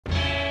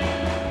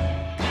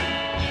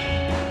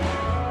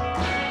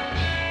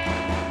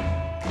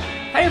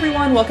Hi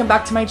everyone, welcome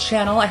back to my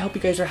channel. I hope you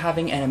guys are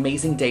having an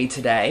amazing day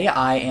today.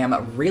 I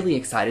am really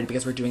excited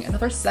because we're doing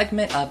another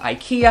segment of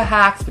IKEA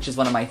hacks, which is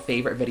one of my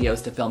favorite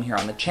videos to film here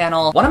on the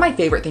channel. One of my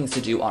favorite things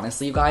to do,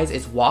 honestly, you guys,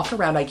 is walk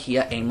around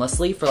IKEA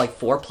aimlessly for like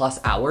 4+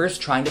 hours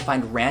trying to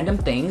find random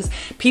things.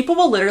 People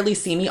will literally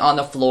see me on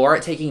the floor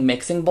taking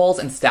mixing bowls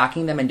and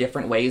stacking them in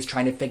different ways,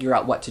 trying to figure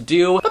out what to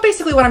do. But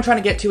basically what I'm trying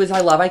to get to is I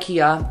love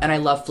IKEA and I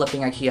love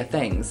flipping IKEA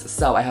things.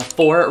 So I have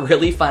 4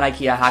 really fun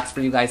IKEA hacks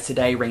for you guys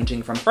today,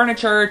 ranging from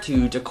furniture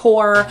to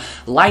decor,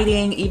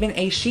 lighting, even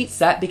a sheet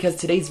set, because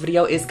today's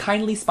video is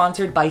kindly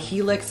sponsored by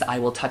Helix. I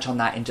will touch on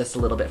that in just a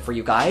little bit for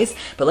you guys.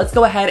 But let's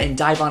go ahead and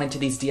dive on into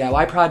these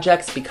DIY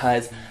projects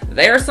because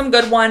there are some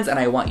good ones and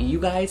I want you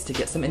guys to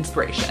get some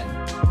inspiration.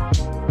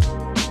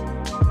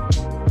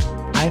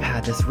 I've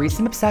had this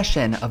recent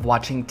obsession of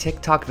watching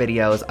TikTok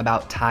videos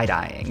about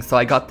tie-dyeing. So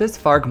I got this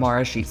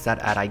Fargmara sheet set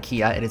at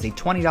IKEA. It is a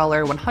 $20,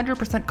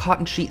 100%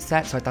 cotton sheet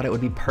set, so I thought it would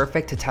be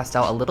perfect to test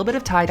out a little bit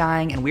of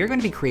tie-dyeing, and we're going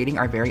to be creating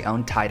our very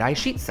own tie-dye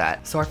sheet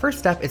set. So our first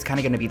step is kind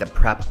of going to be the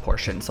prep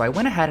portion. So I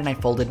went ahead and I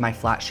folded my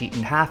flat sheet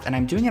in half, and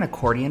I'm doing an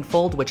accordion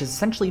fold, which is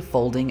essentially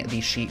folding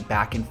the sheet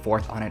back and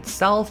forth on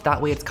itself.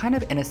 That way it's kind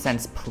of, in a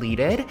sense,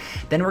 pleated.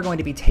 Then we're going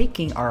to be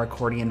taking our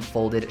accordion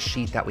folded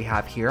sheet that we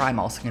have here. I'm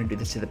also going to do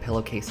this to the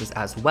pillowcases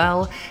as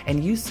well,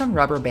 and use some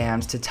rubber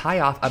bands to tie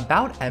off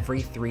about every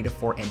 3 to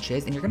 4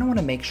 inches. And you're going to want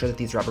to make sure that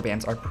these rubber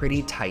bands are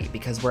pretty tight,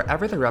 because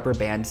wherever the rubber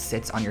band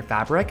sits on your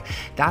fabric,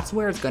 that's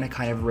where it's going to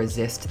kind of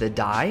resist the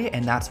dye,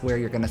 and that's where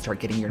you're going to start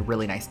getting your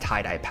really nice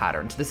tie-dye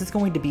pattern. So this is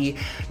going to be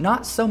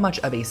not so much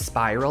of a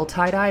spiral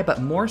tie-dye,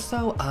 but more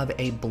so of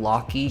a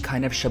blocky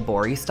kind of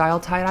shibori style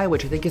tie-dye,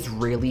 which I think is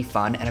really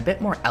fun and a bit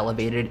more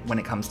elevated when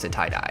it comes to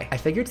tie-dye. I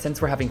figured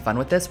since we're having fun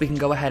with this, we can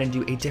go ahead and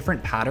do a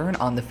different pattern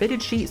on the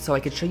fitted sheet, so I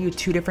could show you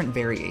 2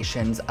 different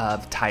variations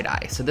of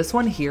tie-dye. So this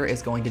one here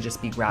is going to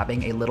just be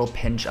grabbing a little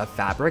pinch of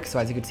fabric. So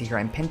as you can see here,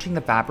 I'm pinching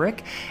the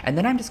fabric, and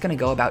then I'm just gonna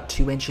go about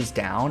 2 inches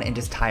down and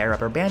just tie a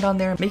rubber band on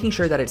there, making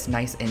sure that it's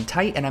nice and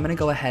tight, and I'm gonna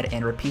go ahead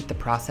and repeat the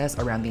process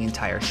around the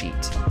entire sheet.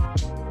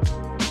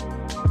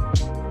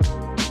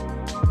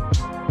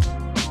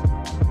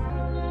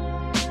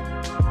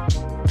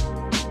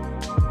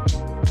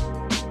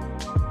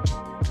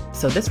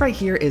 So this right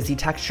here is the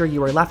texture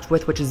you are left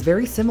with, which is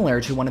very similar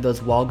to one of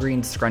those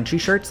Walgreens scrunchy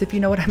shirts, if you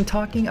know what I'm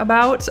talking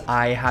about.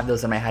 I have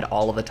those in my head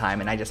all of the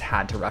time and I just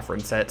had to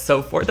reference it.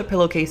 So for the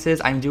pillowcases,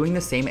 I'm doing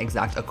the same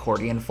exact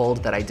accordion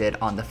fold that I did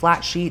on the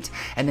flat sheet,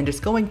 and then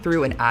just going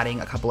through and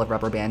adding a couple of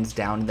rubber bands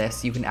down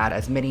this. You can add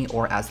as many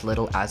or as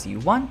little as you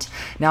want.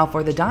 Now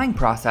for the dyeing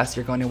process,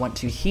 you're going to want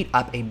to heat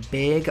up a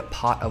big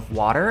pot of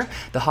water.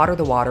 The hotter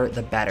the water,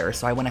 the better.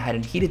 So I went ahead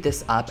and heated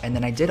this up, and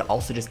then I did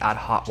also just add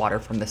hot water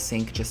from the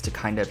sink just to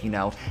kind of,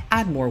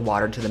 add more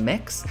water to the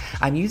mix.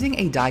 I'm using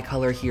a dye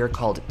color here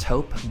called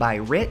Taupe by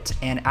Rit,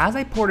 and as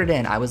I poured it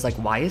in, I was like,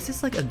 why is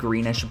this like a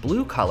greenish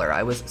blue color?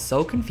 I was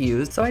so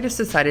confused, so I just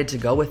decided to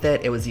go with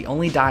it. It was the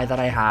only dye that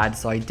I had,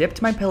 so I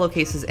dipped my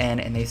pillowcases in,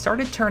 and they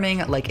started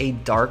turning like a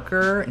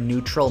darker,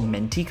 neutral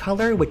minty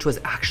color, which was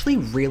actually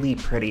really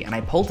pretty, and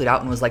I pulled it out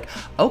and was like,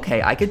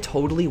 okay, I could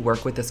totally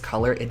work with this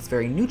color. It's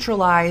very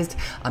neutralized,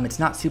 it's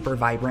not super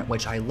vibrant,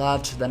 which I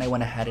loved. So then I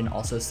went ahead and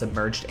also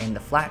submerged in the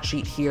flat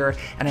sheet here,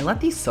 and I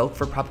let these soak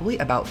for probably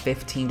about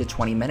 15 to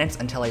 20 minutes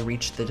until I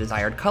reached the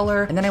desired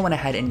color, and then I went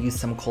ahead and used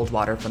some cold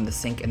water from the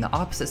sink in the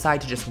opposite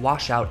side to just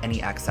wash out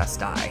any excess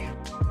dye.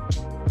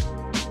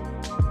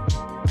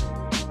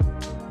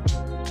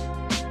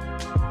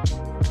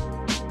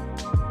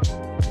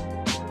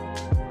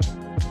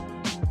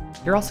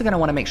 You're also going to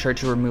want to make sure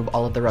to remove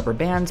all of the rubber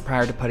bands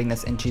prior to putting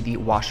this into the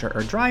washer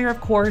or dryer, of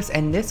course,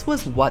 and this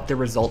was what the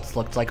results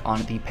looked like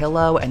on the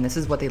pillow, and this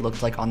is what they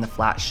looked like on the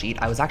flat sheet.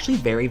 I was actually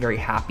very, very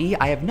happy.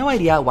 I have no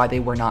idea why they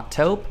were not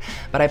taupe,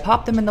 but I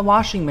popped them in the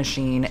washing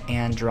machine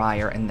and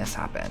dryer, and this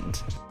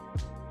happened.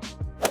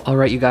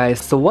 Alright you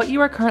guys, so what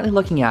you are currently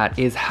looking at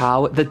is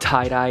how the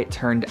tie-dye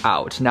turned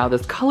out. Now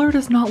this color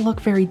does not look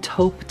very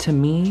taupe to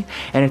me,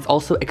 and it's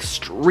also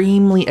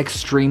extremely,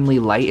 extremely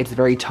light. It's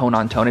very tone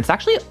on tone. It's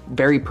actually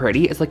very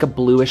pretty. It's like a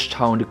bluish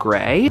toned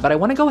gray, but I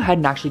want to go ahead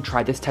and actually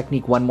try this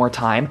technique one more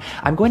time.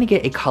 I'm going to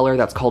get a color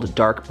that's called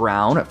dark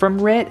brown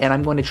from Rit, and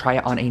I'm going to try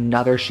it on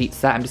another sheet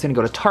set. I'm just going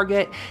to go to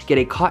Target, get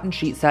a cotton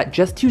sheet set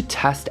just to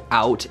test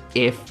out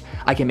if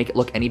I can make it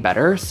look any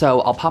better.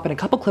 So I'll pop in a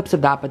couple clips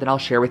of that, but then I'll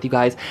share with you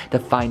guys the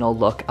final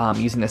look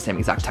using the same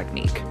exact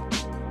technique.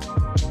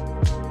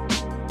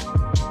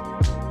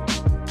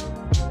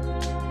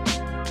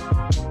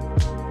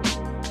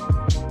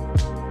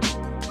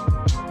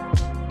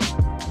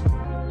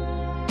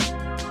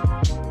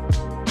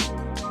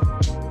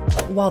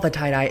 while the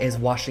tie-dye is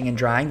washing and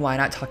drying, why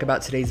not talk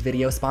about today's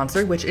video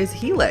sponsor, which is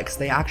Helix.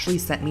 They actually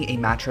sent me a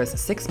mattress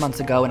 6 months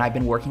ago, and I've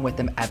been working with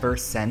them ever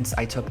since.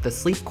 I took the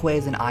sleep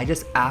quiz, and I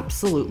just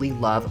absolutely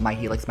love my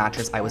Helix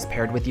mattress I was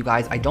paired with, you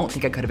guys. I don't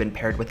think I could have been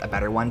paired with a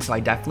better one, so I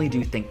definitely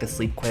do think the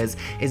sleep quiz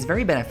is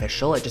very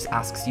beneficial. It just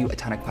asks you a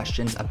ton of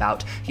questions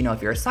about, you know,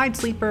 if you're a side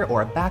sleeper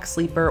or a back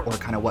sleeper, or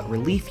kind of what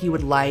relief you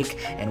would like,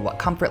 and what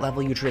comfort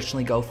level you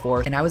traditionally go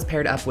for. And I was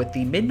paired up with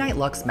the Midnight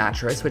Luxe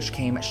mattress, which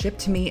came shipped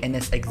to me in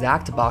this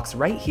exact box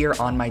right here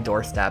on my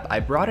doorstep. I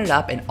brought it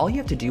up, and all you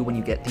have to do when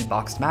you get the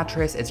boxed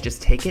mattress is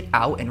just take it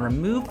out and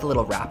remove the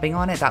little wrapping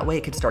on it. That way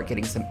it could start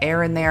getting some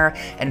air in there,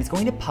 and it's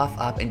going to puff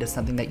up into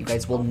something that you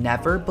guys will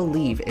never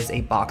believe is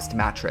a boxed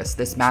mattress.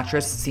 This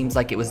mattress seems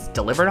like it was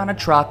delivered on a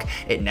truck.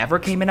 It never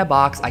came in a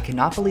box. I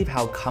cannot believe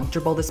how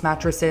comfortable this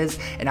mattress is,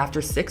 and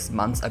after 6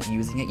 months of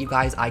using it, you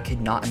guys, I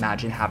could not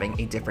imagine having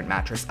a different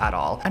mattress at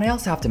all. And I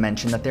also have to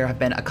mention that there have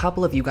been a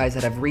couple of you guys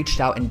that have reached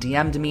out and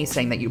DM'd me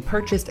saying that you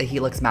purchased a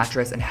Helix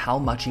mattress and how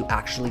much you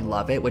actually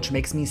love it, which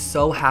makes me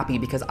so happy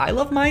because I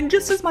love mine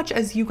just as much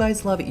as you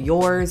guys love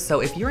yours.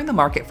 So if you're in the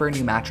market for a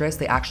new mattress,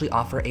 they actually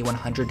offer a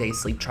 100-day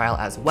sleep trial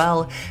as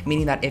well,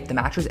 meaning that if the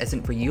mattress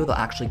isn't for you, they'll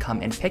actually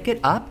come and pick it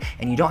up,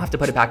 and you don't have to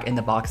put it back in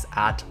the box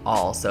at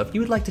all. So if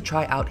you would like to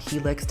try out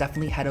Helix,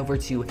 definitely head over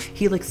to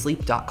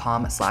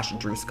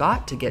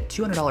helixsleep.com/DrewScott to get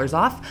 $200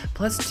 off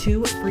plus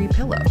 2 free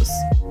pillows.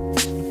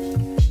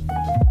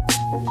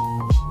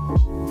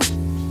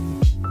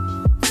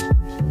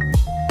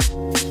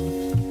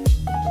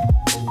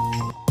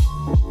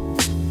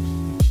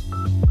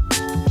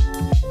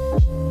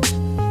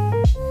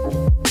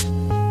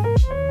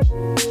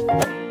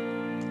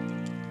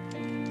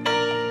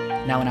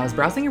 Now, when I was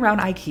browsing around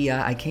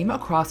IKEA, I came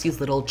across these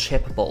little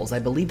chip bowls. I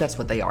believe that's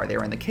what they are. They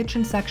were in the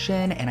kitchen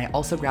section, and I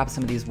also grabbed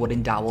some of these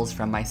wooden dowels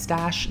from my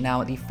stash.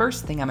 Now, the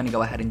first thing I'm gonna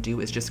go ahead and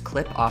do is just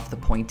clip off the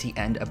pointy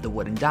end of the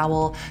wooden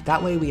dowel.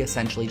 That way we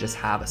essentially just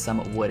have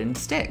some wooden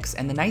sticks.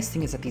 And the nice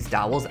thing is that these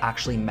dowels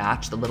actually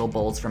match the little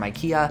bowls from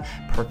IKEA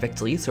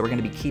perfectly, so we're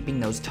gonna be keeping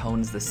those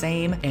tones the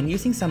same. And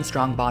using some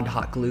strong bond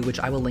hot glue, which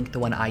I will link the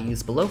one I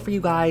use below for you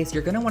guys,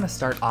 you're gonna wanna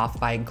start off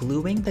by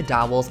gluing the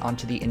dowels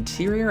onto the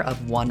interior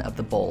of one of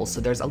the bowls.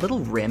 So there's a little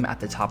rim at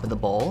the top of the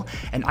bowl,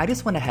 and I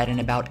just went ahead and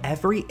about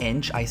every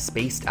inch I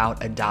spaced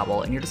out a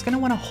dowel, and you're just gonna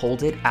wanna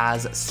hold it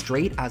as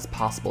straight as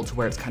possible to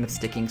where it's kind of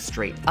sticking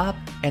straight up.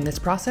 And this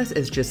process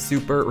is just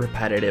super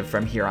repetitive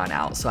from here on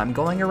out. So I'm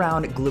going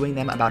around gluing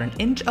them about an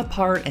inch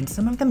apart, and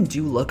some of them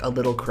do look a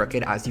little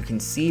crooked as you can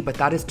see, but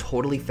that is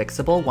totally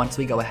fixable once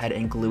we go ahead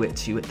and glue it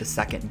to the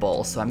second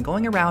bowl. So I'm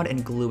going around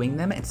and gluing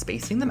them and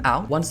spacing them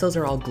out. Once those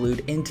are all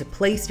glued into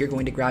place, you're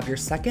going to grab your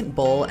second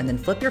bowl and then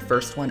flip your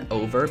first one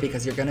over,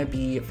 because you're gonna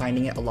be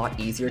finding it a lot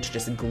easier to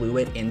just glue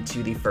it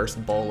into the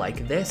first bowl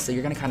like this. So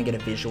you're gonna kind of get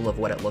a visual of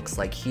what it looks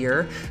like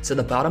here. So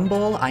the bottom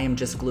bowl, I am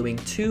just gluing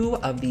 2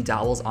 of the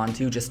dowels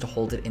onto just to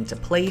hold it into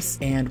place.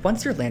 And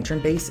once your lantern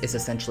base is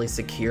essentially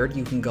secured,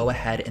 you can go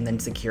ahead and then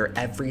secure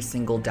every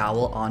single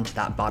dowel onto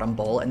that bottom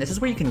bowl. And this is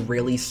where you can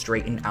really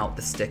straighten out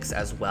the sticks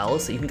as well.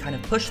 So you can kind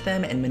of push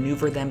them and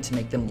maneuver them to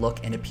make them look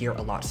and appear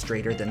a lot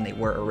straighter than they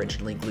were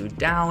originally glued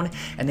down.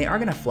 And they are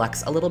gonna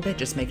flex a little bit.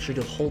 Just make sure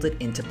to hold it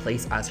into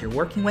place as you're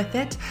working with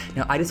it.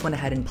 Now, I just went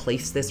ahead and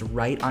placed this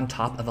right on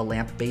top of a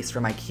lamp base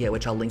from IKEA,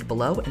 which I'll link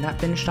below, and that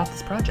finished off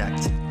this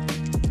project.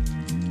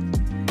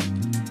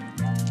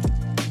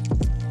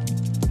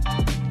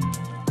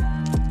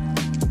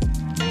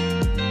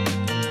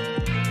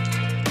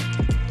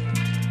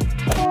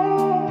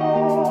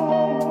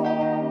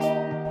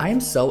 I am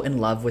so in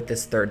love with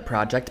this third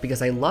project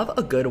because I love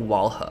a good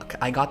wall hook.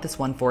 I got this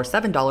one for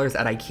 $7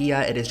 at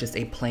IKEA. It is just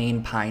a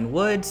plain pine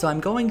wood. So I'm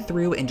going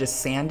through and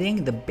just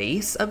sanding the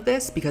base of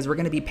this because we're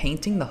gonna be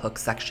painting the hook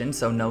section,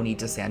 so no need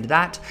to sand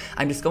that.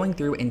 I'm just going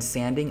through and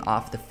sanding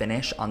off the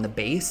finish on the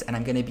base, and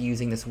I'm gonna be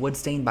using this wood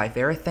stain by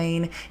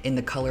Varathane in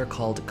the color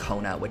called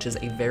Kona, which is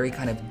a very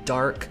kind of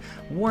dark,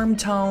 warm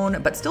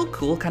tone, but still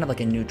cool, kind of like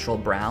a neutral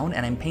brown.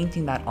 And I'm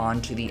painting that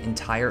onto the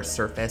entire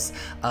surface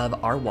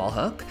of our wall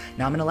hook.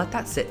 Now I'm gonna let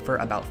that sit for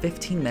about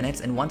 15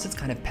 minutes, and once it's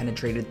kind of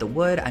penetrated the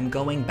wood, I'm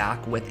going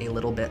back with a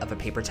little bit of a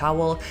paper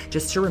towel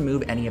just to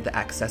remove any of the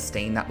excess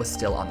stain that was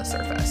still on the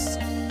surface.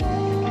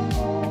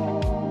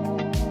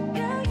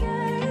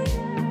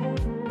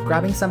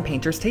 Grabbing some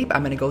painter's tape,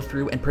 I'm gonna go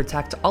through and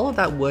protect all of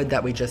that wood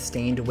that we just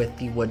stained with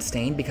the wood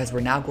stain, because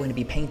we're now going to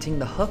be painting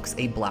the hooks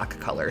a black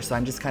color. So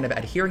I'm just kind of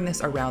adhering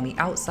this around the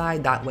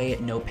outside, that way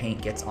no paint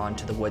gets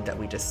onto the wood that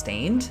we just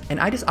stained. And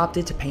I just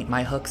opted to paint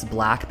my hooks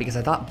black because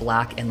I thought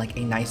black and like a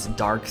nice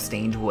dark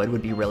stained wood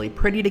would be really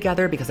pretty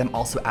together, because I'm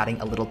also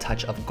adding a little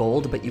touch of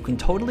gold. But you can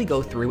totally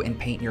go through and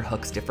paint your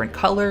hooks different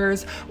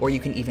colors, or you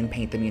can even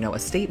paint them, you know, a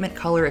statement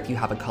color if you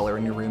have a color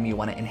in your room you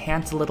want to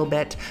enhance a little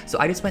bit. So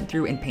I just went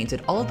through and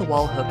painted all of the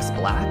wall hooks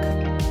black.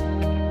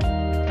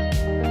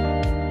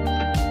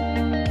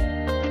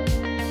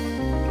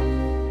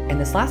 And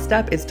this last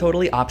step is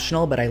totally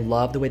optional, but I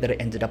love the way that it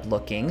ended up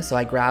looking. So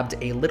I grabbed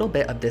a little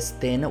bit of this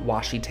thin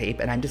washi tape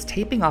and I'm just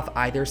taping off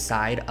either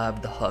side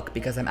of the hook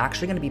because I'm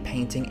actually going to be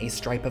painting a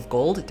stripe of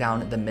gold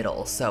down the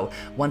middle. So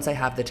once I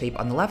have the tape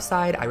on the left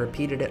side, I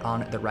repeated it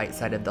on the right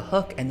side of the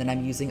hook, and then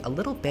I'm using a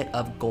little bit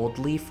of gold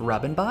leaf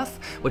rub and buff,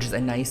 which is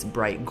a nice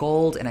bright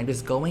gold, and I'm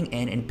just going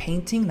in and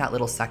painting that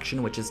little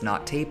section which is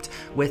not taped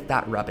with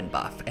that rub and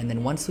buff. And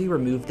then once we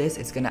remove this,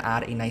 it's going to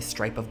add a nice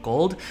stripe of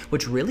gold,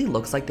 which really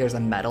looks like there's a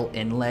metal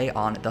inlay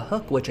on the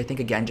hook, which I think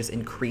again just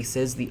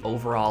increases the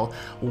overall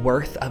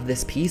worth of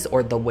this piece,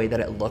 or the way that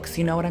it looks,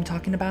 you know what I'm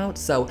talking about?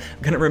 So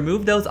I'm gonna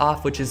remove those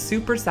off, which is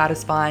super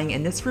satisfying,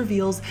 and this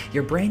reveals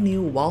your brand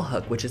new wall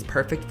hook, which is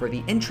perfect for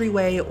the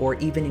entryway or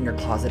even in your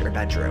closet or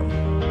bedroom.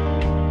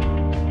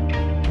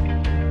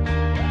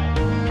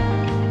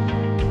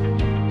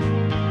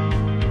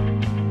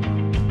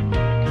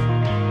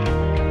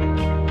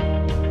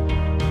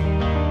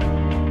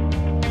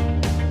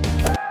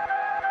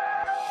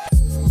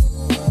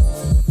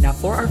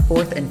 For our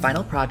fourth and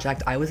final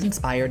project, I was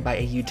inspired by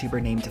a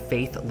YouTuber named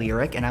Faith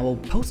Lyric, and I will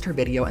post her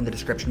video in the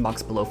description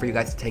box below for you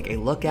guys to take a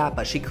look at,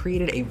 but she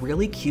created a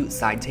really cute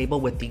side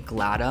table with the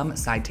Gladum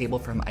side table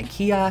from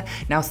IKEA.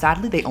 Now,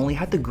 sadly, they only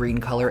had the green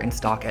color in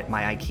stock at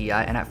my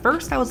IKEA, and at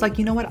first I was like,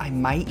 you know what, I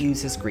might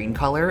use this green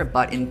color,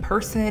 but in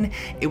person,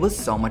 it was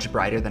so much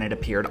brighter than it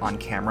appeared on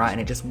camera,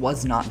 and it just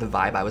was not the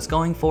vibe I was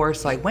going for,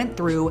 so I went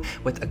through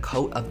with a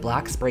coat of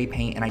black spray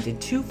paint, and I did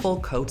 2 full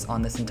coats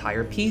on this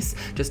entire piece,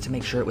 just to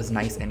make sure it was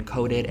nice and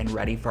coated and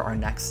ready for our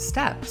next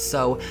step.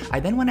 So I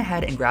then went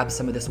ahead and grabbed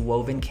some of this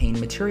woven cane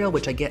material,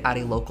 which I get at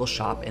a local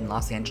shop in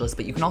Los Angeles,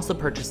 but you can also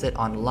purchase it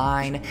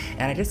online,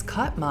 and I just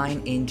cut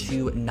mine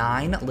into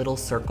 9 little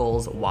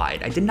circles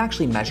wide. I didn't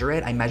actually measure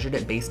it, I measured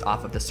it based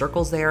off of the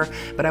circles there,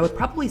 but I would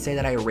probably say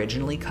that I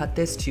originally cut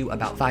this to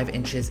about 5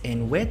 inches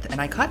in width,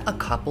 and I cut a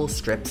couple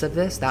strips of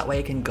this, that way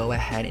I can go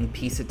ahead and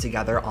piece it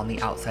together on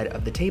the outside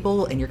of the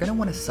table, and you're gonna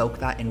wanna soak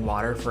that in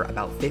water for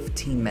about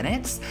 15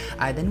 minutes.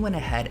 I then went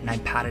ahead and I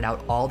patted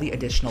out all the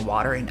additional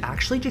water and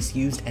actually just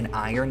used an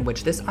iron,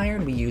 which this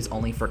iron we use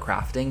only for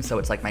crafting, so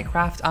it's like my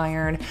craft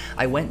iron.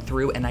 I went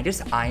through and I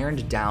just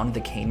ironed down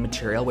the cane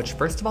material, which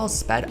first of all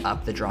sped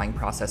up the drying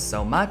process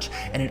so much,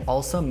 and it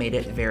also made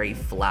it very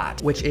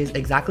flat, which is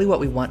exactly what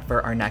we want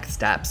for our next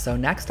step. So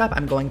next up,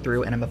 I'm going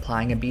through and I'm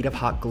applying a bead of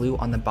hot glue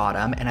on the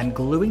bottom, and I'm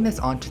gluing this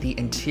onto the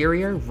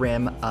interior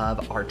rim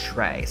of our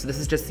tray. So this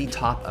is just the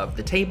top of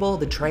the table.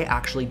 The tray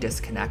actually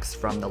disconnects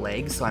from the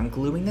legs, so I'm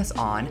gluing this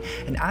on,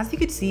 and as you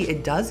can see,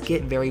 it does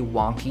get very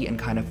wonky and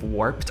kind of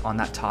warped on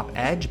that top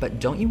edge, but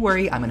don't you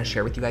worry, I'm gonna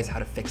share with you guys how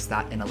to fix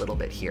that in a little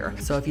bit here.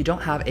 So if you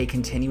don't have a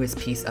continuous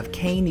piece of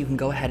cane, you can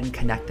go ahead and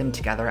connect them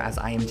together as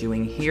I am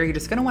doing here. You're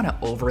just gonna wanna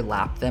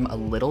overlap them a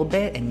little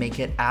bit and make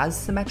it as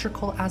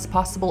symmetrical as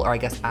possible, or I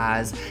guess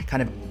as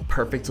kind of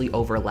perfectly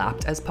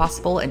overlapped as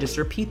possible, and just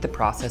repeat the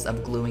process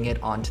of gluing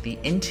it onto the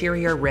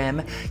interior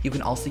rim. You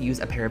can also use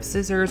a pair of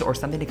scissors or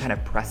something to kind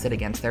of press it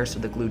against there so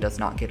the glue does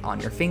not get on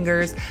your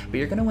fingers, but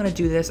you're gonna wanna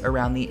do this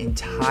around the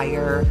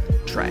entire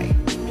tray.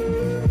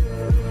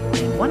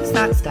 And once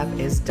that step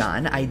is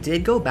done, I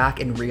did go back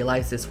and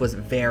realize this was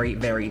very,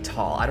 very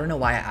tall. I don't know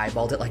why I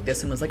eyeballed it like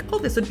this and was like, oh,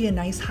 this would be a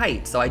nice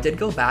height. So I did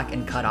go back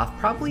and cut off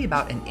probably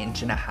about 1.5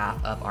 inches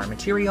of our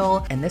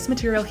material. And this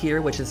material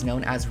here, which is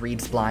known as reed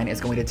spline,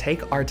 is going to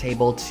take our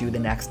table to the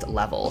next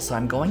level. So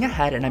I'm going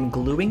ahead and I'm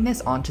gluing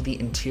this onto the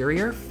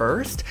interior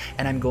first,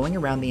 and I'm going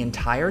around the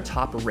entire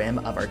top rim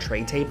of our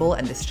tray table.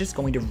 And this is just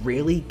going to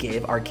really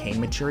give our cane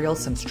material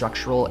some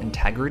structural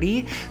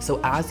integrity.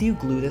 So as you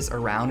glue this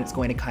around, it's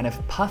going to kind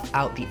of puff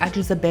out the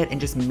edges a bit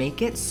and just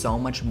make it so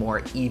much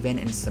more even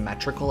and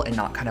symmetrical and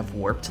not kind of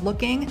warped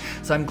looking.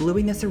 So I'm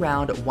gluing this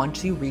around.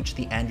 Once you reach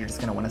the end, you're just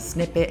gonna wanna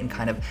snip it and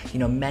kind of, you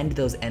know, mend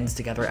those ends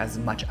together as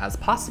much as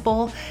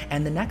possible.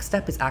 And the next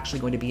step is actually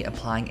going to be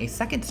applying a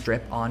second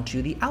strip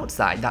onto the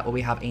outside. That way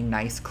we have a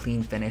nice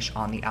clean finish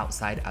on the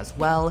outside as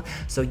well.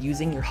 So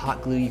using your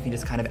hot glue, you can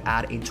just kind of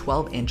add a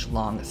 12-inch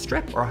long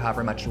strip or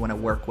however much you wanna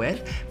work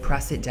with,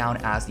 press it down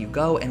as you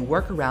go, and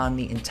work around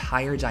the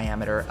entire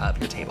diameter of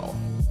your table.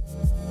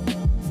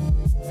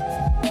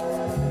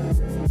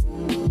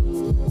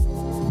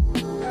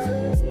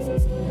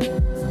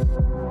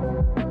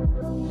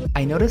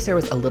 I noticed there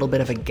was a little bit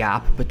of a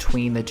gap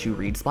between the 2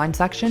 reed spline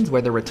sections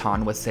where the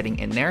rattan was sitting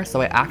in there, so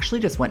I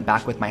actually just went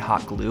back with my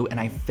hot glue and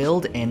I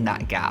filled in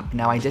that gap.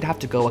 Now I did have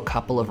to go a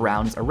couple of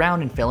rounds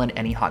around and fill in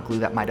any hot glue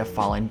that might have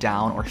fallen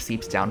down or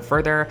seeped down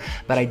further,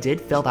 but I did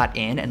fill that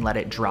in and let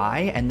it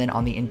dry. And then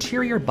on the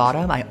interior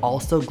bottom, I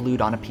also glued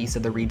on a piece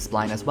of the reed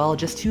spline as well,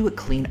 just to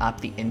clean up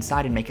the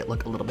inside and make it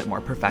look a little bit more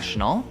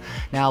professional.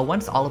 Now,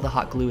 once all of the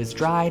hot glue is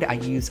dried, I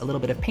used a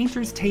little bit of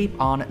painter's tape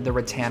on the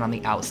rattan on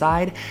the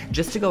outside,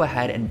 just to go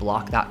ahead and block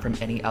block that from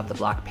any of the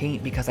black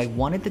paint because I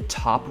wanted the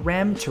top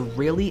rim to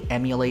really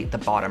emulate the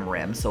bottom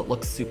rim so it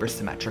looks super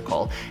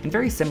symmetrical and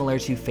very similar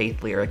to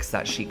Faith Lyrics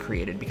that she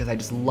created because I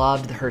just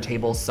loved her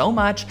table so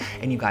much,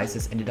 and you guys,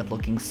 this ended up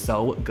looking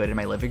so good in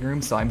my living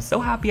room, so I'm so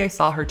happy I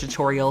saw her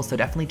tutorial, so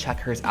definitely check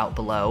hers out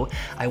below.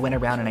 I went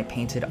around and I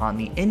painted on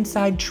the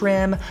inside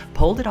trim,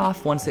 pulled it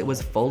off once it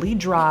was fully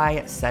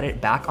dry, set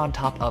it back on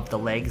top of the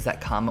legs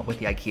that come with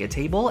the IKEA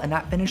table, and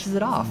that finishes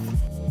it off.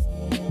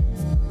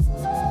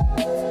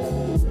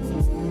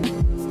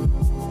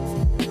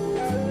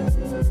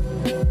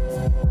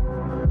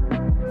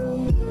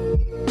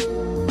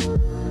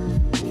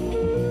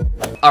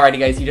 Alrighty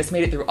guys, you just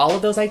made it through all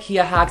of those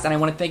IKEA hacks, and I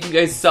want to thank you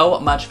guys so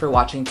much for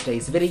watching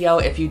today's video.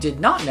 If you did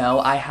not know,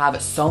 I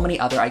have so many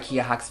other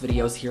IKEA hacks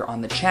videos here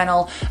on the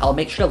channel. I'll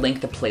make sure to link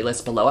the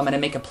playlist below. I'm going to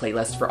make a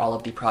playlist for all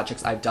of the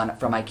projects I've done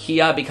from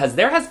IKEA because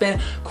there has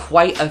been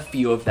quite a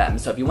few of them.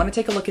 So if you want to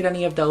take a look at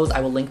any of those, I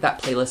will link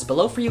that playlist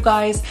below for you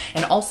guys.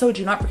 And also,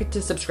 do not forget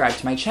to subscribe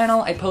to my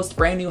channel. I post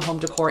brand new home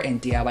decor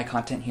and DIY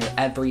content here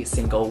every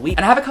single week.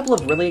 And I have a couple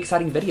of really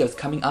exciting videos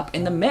coming up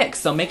in the mix,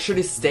 so make sure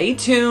to stay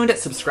tuned,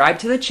 subscribe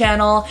to the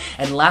channel.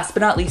 And last but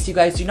not least, you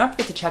guys, do not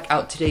forget to check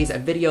out today's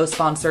video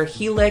sponsor,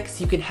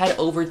 Helix. You can head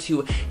over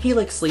to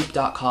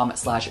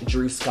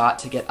helixsleep.com/DrewScott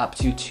to get up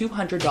to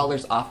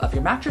 $200 off of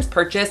your mattress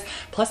purchase.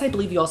 Plus, I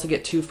believe you also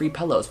get 2 free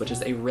pillows, which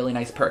is a really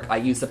nice perk. I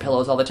use the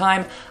pillows all the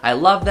time. I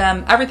love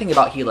them. Everything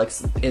about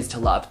Helix is to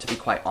love, to be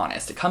quite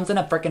honest. It comes in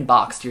a frickin'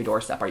 box to your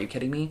doorstep. Are you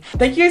kidding me?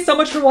 Thank you guys so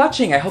much for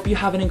watching. I hope you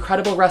have an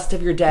incredible rest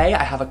of your day.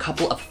 I have a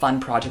couple of fun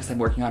projects I'm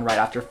working on right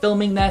after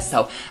filming this,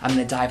 so I'm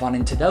gonna dive on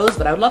into those,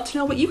 but I would love to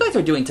know what you guys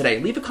are doing today.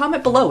 Leave a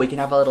comment below. We can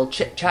have a little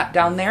chit chat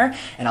down there,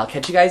 and I'll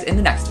catch you guys in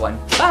the next one.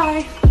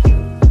 Bye!